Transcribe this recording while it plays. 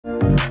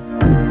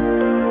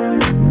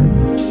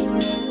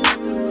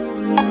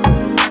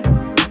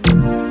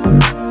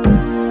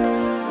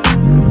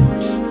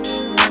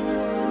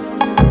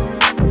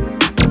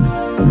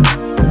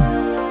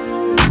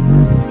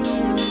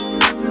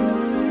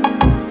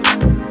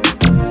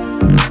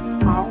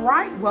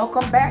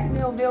Welcome back,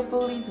 Millville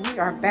Foodies. We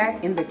are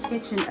back in the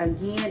kitchen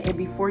again, and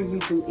before you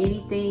do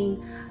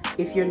anything,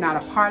 if you're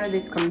not a part of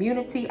this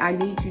community, I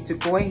need you to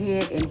go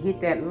ahead and hit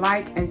that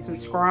like and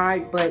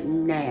subscribe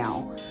button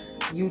now.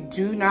 You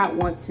do not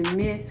want to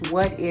miss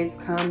what is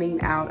coming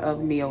out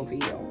of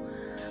Millville.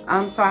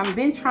 So I've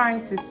been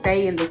trying to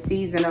stay in the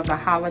season of the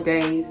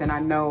holidays, and I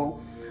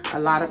know a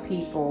lot of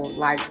people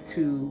like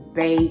to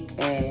bake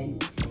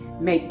and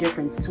make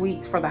different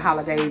sweets for the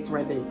holidays,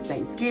 whether it's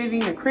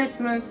Thanksgiving or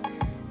Christmas.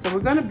 So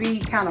we're going to be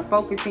kind of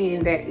focusing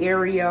in that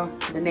area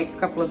the next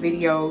couple of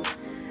videos.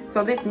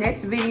 So this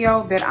next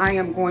video that I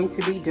am going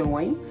to be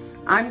doing,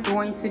 I'm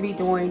going to be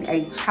doing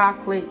a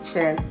chocolate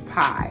chess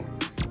pie.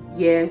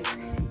 Yes,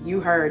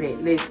 you heard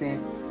it.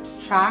 Listen,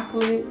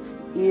 chocolate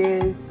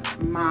is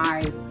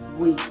my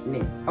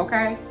weakness,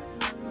 okay?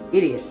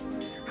 It is.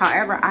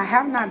 However, I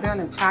have not done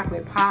a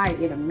chocolate pie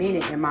in a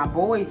minute, and my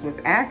boys was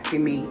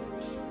asking me,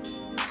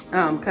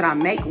 could I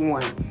make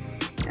one?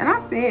 And I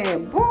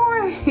said,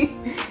 boy,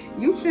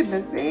 you shouldn't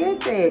have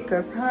said that,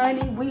 because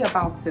honey, we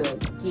about to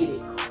get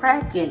it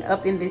cracking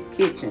up in this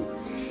kitchen.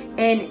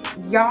 And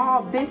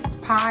y'all, this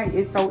pie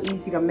is so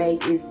easy to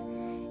make.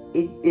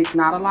 It's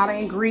not a lot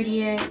of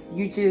ingredients.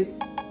 You just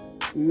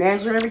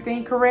measure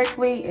everything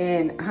correctly,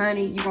 and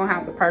honey, you're gonna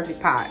have the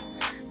perfect pie.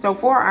 So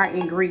for our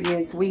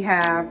ingredients, we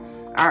have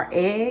our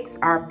eggs,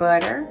 our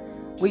butter,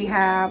 we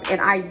have,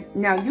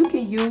 now you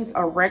can use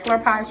a regular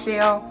pie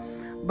shell,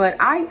 but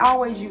I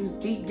always use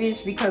deep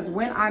dish because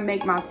when I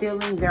make my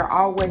filling,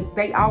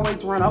 they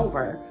always run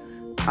over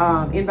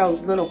in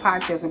those little pie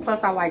shells. And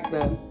plus I like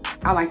the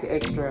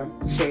extra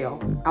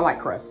shell. I like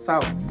crust. So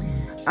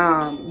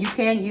you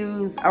can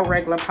use a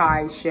regular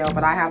pie shell,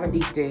 but I have a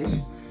deep dish.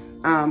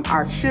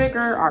 Our sugar,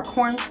 our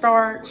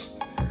cornstarch,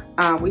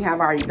 we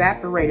have our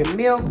evaporated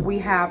milk, we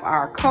have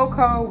our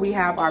cocoa, we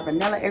have our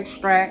vanilla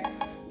extract,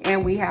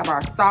 and we have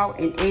our salt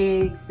and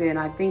eggs, and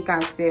I think I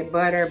said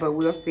butter, but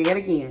we'll say it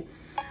again.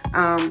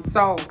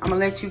 So I'm gonna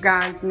let you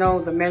guys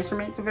know the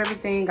measurements of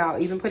everything.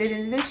 I'll even put it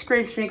in the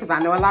description, because I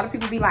know a lot of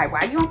people be like,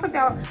 why you don't put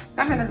that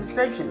stuff in the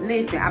description?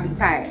 Listen, I be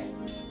tired,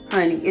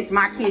 honey. It's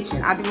my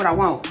kitchen. I do what I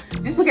want.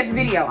 Just look at the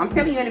video. I'm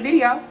telling you in the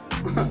video.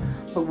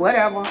 But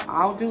whatever,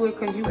 I'll do it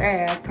because you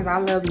asked, because I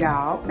love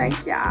y'all.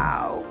 Thank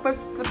y'all for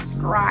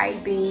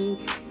subscribing,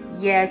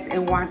 yes,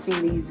 and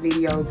watching these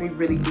videos. We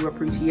really do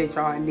appreciate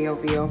y'all in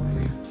Millville.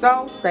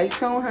 So stay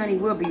tuned, honey.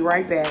 We'll be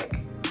right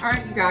back. All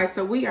right, you guys,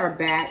 so we are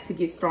back to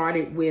get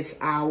started with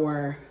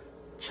our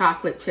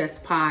chocolate chess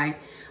pie.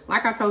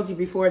 Like I told you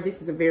before,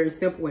 this is a very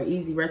simple and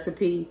easy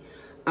recipe.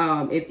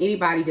 If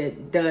anybody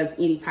that does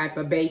any type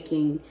of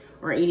baking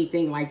or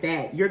anything like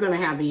that, you're gonna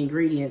have the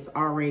ingredients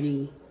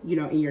already, you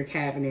know, in your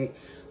cabinet.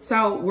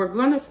 So we're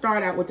gonna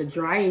start out with the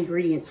dry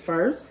ingredients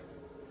first.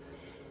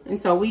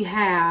 And so we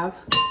have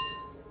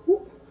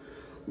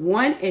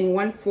 1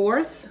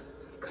 1/4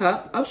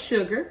 cup of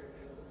sugar.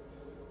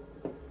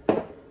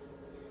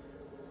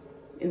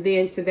 And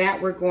then to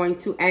that, we're going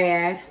to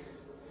add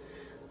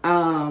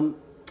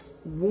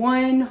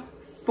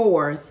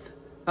 1/4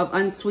 of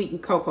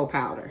unsweetened cocoa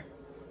powder.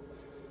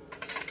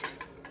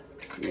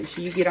 Make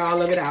sure you get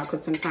all of it out,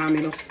 because sometimes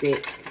it'll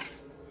stick.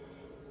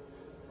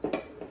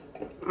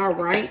 All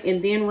right,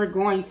 and then we're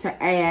going to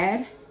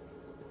add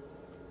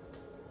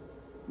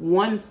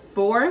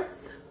 1/4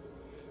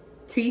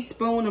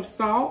 teaspoon of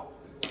salt.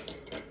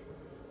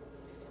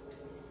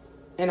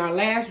 And our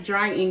last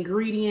dry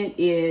ingredient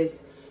is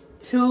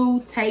 2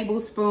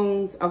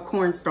 tablespoons of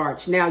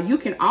cornstarch. Now, you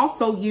can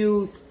also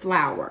use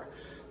flour,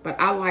 but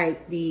I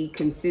like the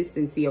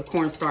consistency of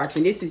cornstarch,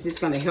 and this is just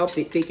going to help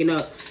it thicken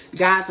up.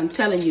 Guys, I'm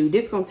telling you,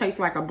 this is going to taste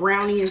like a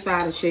brownie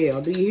inside a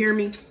shell. Do you hear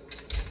me?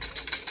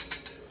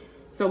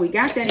 So we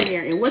got that in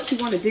there, and what you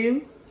want to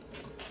do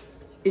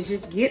is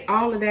just get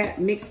all of that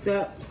mixed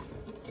up,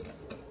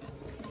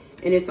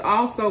 and it's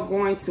also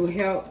going to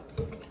help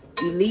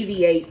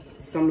alleviate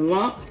some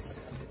lumps,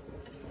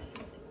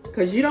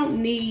 because you don't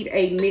need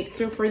a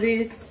mixer for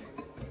this.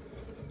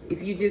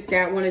 If you just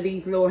got one of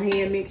these little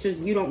hand mixers,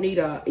 you don't need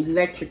a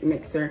electric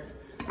mixer,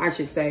 I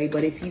should say.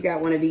 But if you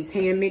got one of these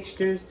hand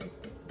mixers,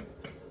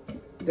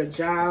 the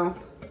job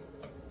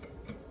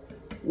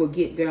will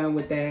get done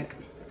with that.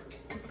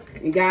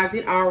 And guys,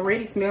 it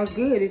already smells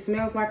good. It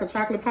smells like a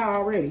chocolate pie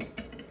already.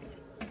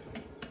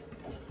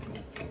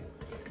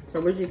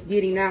 So we're just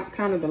getting out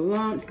kind of the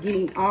lumps,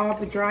 getting all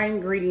the dry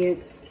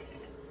ingredients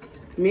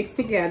mixed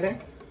together.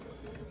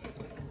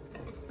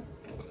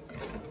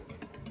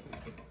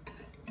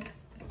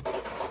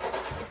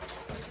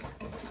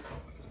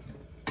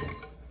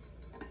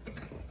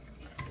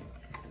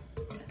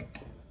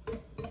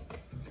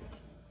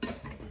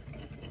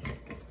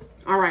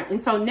 All right,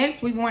 and so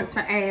next we want to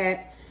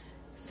add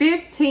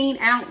 15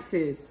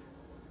 ounces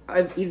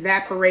of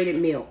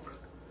evaporated milk.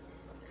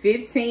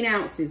 15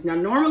 ounces. Now,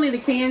 normally the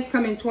cans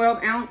come in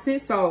 12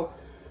 ounces, so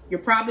you're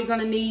probably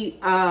going to need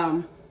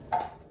a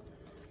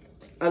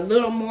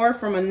little more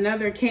from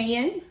another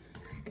can.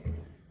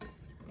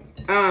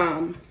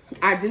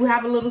 I do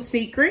have a little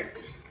secret.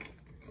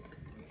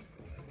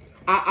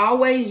 I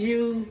always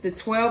use the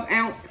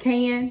 12-ounce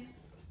can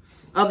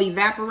of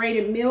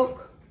evaporated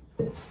milk.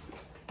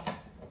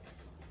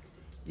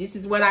 This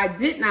is what I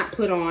did not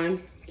put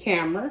on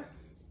camera,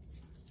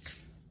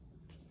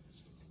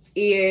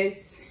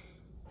 is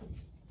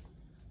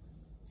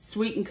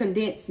sweetened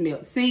condensed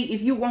milk. See,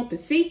 if you want the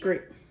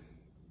secret,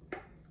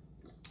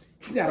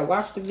 you gotta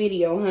watch the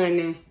video,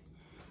 honey.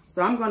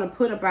 So I'm gonna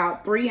put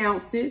about 3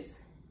 ounces.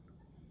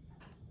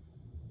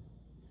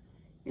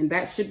 And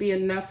that should be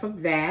enough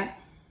of that.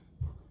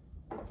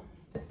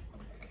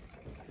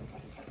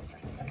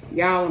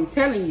 Y'all, I'm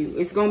telling you,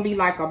 it's gonna be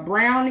like a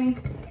brownie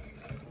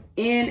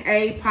in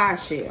a pie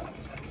shell.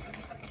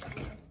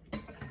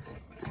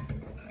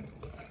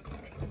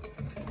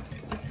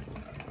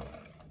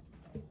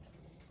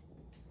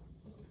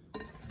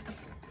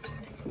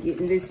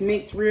 Getting this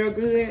mix real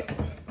good.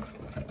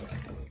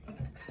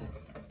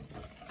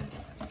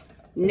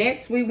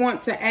 Next, we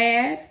want to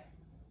add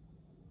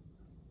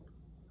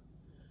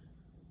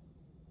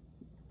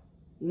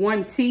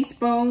 1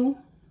 teaspoon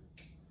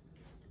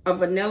of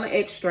vanilla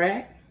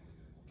extract.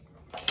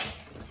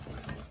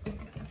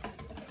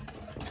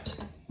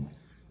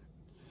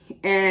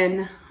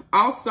 And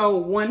also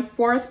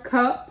 1/4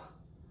 cup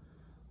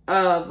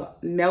of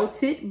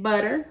melted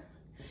butter.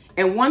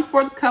 And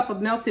 1/4 cup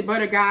of melted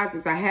butter, guys,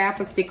 is a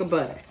 1/2 stick of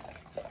butter.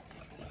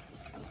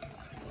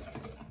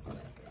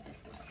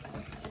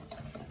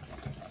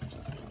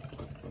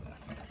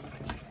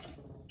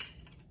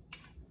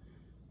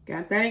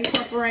 Got that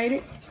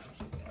incorporated.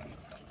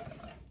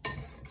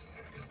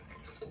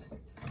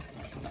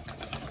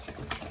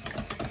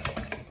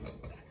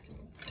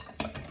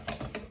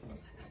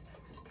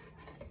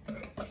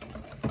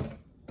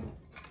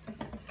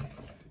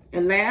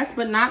 And last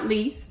but not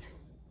least,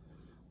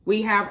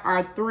 we have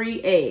our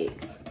 3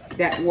 eggs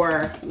that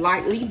were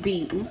lightly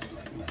beaten.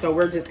 So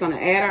we're just gonna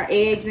add our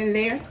eggs in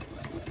there.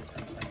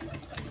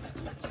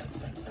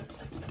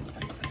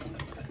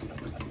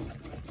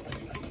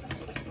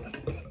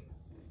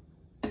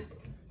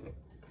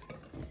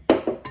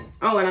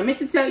 Oh, and I meant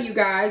to tell you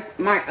guys,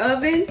 my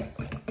oven,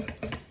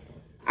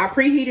 I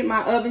preheated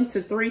my oven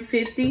to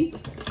 350.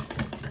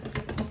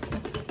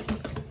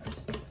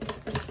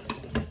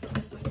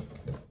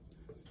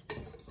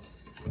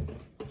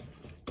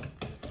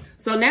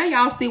 So now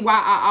y'all see why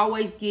I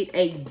always get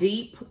a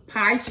deep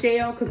pie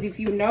shell, because if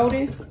you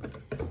notice,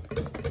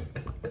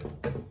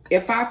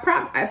 if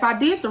I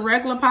did the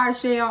regular pie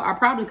shell, I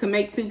probably could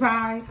make 2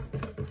 pies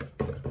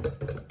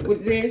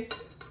with this.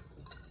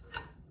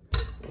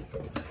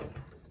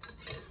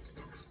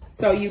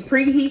 So you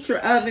preheat your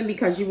oven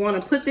because you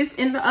want to put this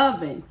in the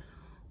oven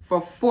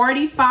for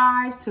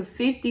 45 to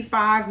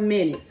 55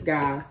 minutes,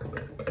 guys.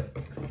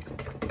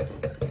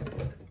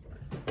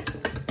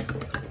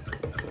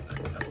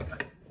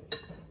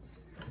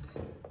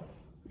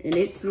 And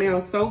it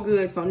smells so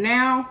good. So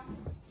now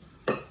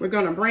we're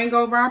going to bring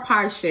over our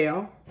pie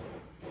shell.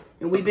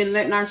 And we've been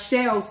letting our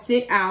shell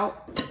sit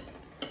out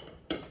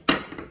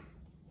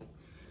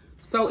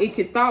so it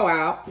could thaw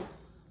out.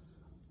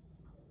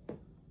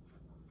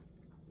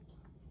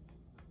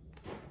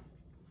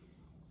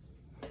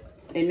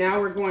 And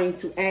now we're going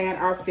to add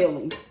our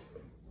filling.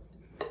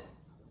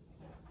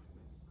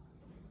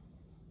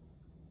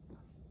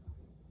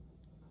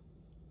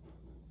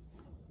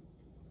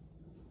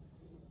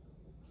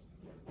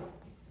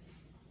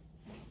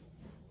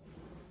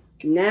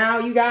 Now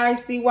you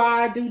guys see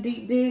why I do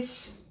deep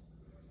dish?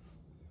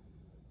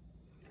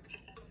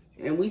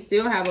 And we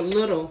still have a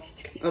little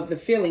of the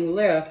filling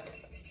left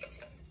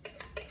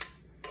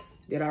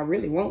that I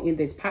really want in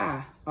this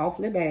pie.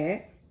 Awfully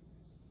bad.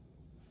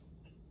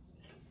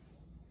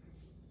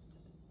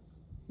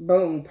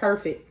 Boom,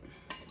 perfect.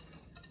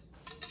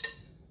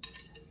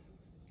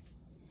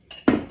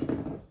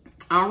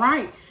 All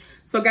right.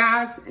 So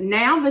guys,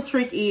 now the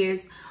trick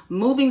is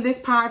moving this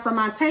pie from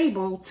my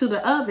table to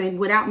the oven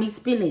without me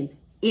spilling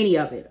any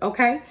of it,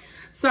 okay?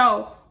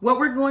 So what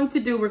we're going to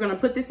do, we're going to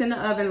put this in the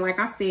oven. Like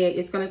I said,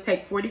 it's going to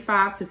take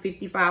 45 to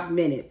 55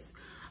 minutes.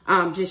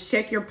 Just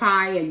check your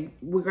pie, and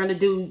we're going to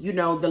do, you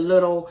know, the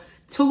little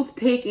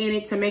toothpick in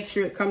it to make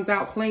sure it comes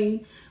out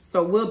clean.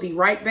 So we'll be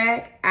right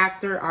back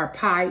after our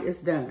pie is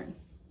done.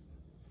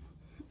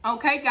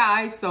 Okay,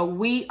 guys, so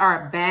we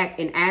are back.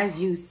 And as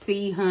you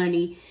see,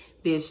 honey,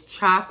 this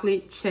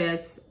chocolate chess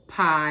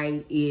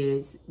pie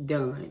is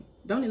done.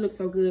 Don't it look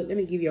so good? Let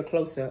me give you a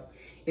close-up.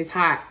 It's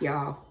hot,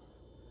 y'all.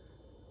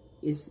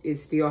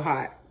 It's still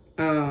hot.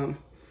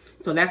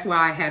 So that's why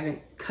I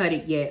haven't cut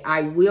it yet.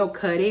 I will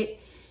cut it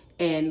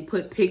and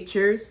put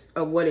pictures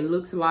of what it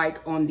looks like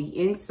on the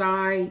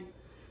inside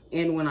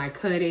and when I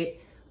cut it.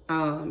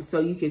 So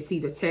you can see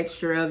the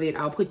texture of it.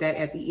 I'll put that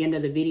at the end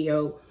of the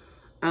video.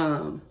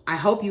 I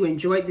hope you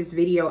enjoyed this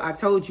video. I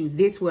told you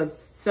this was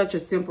such a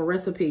simple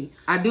recipe.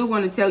 I do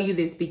want to tell you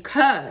this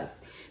because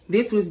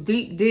this was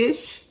deep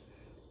dish.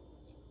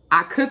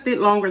 I cooked it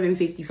longer than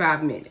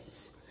 55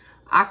 minutes.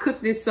 I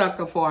cooked this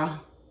sucker for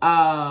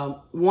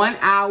 1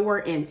 hour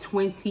and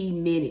 20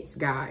 minutes,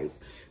 guys,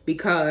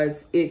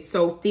 because it's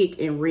so thick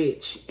and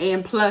rich.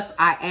 And plus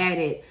I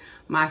added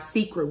my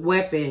secret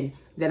weapon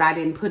that I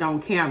didn't put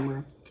on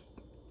camera.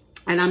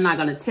 And I'm not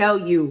going to tell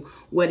you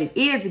what it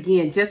is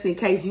again, just in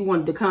case you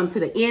wanted to come to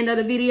the end of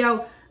the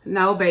video.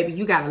 No, baby,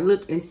 you got to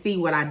look and see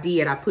what I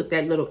did. I put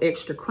that little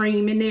extra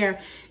cream in there.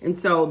 And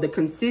so the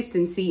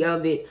consistency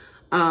of it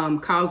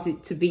caused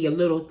it to be a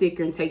little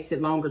thicker and takes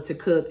it longer to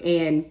cook.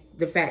 And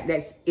the fact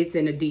that it's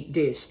in a deep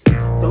dish.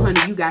 So, honey,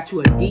 you got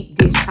you a deep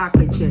dish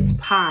chocolate chess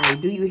pie.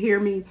 Do you hear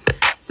me?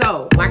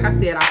 So, like I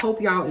said, I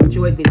hope y'all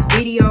enjoyed this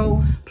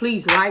video.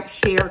 Please like,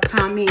 share,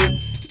 comment.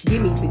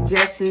 Give me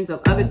suggestions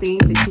of other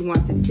things that you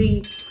want to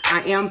see.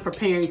 I am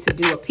preparing to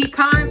do a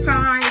pecan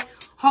pie.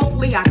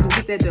 Hopefully, I can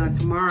get that done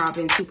tomorrow. I've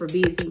been super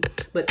busy.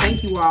 But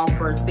thank you all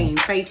for staying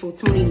faithful,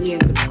 tuning in,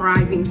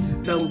 subscribing.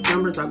 Those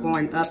numbers are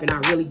going up, and I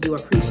really do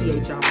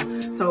appreciate y'all.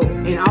 So,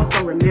 and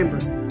also remember,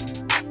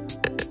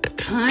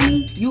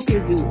 honey, you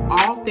can do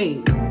all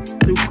things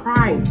through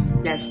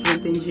Christ that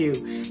strengthens you.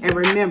 And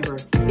remember,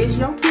 it's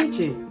your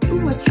kitchen. Do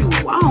what you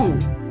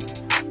want.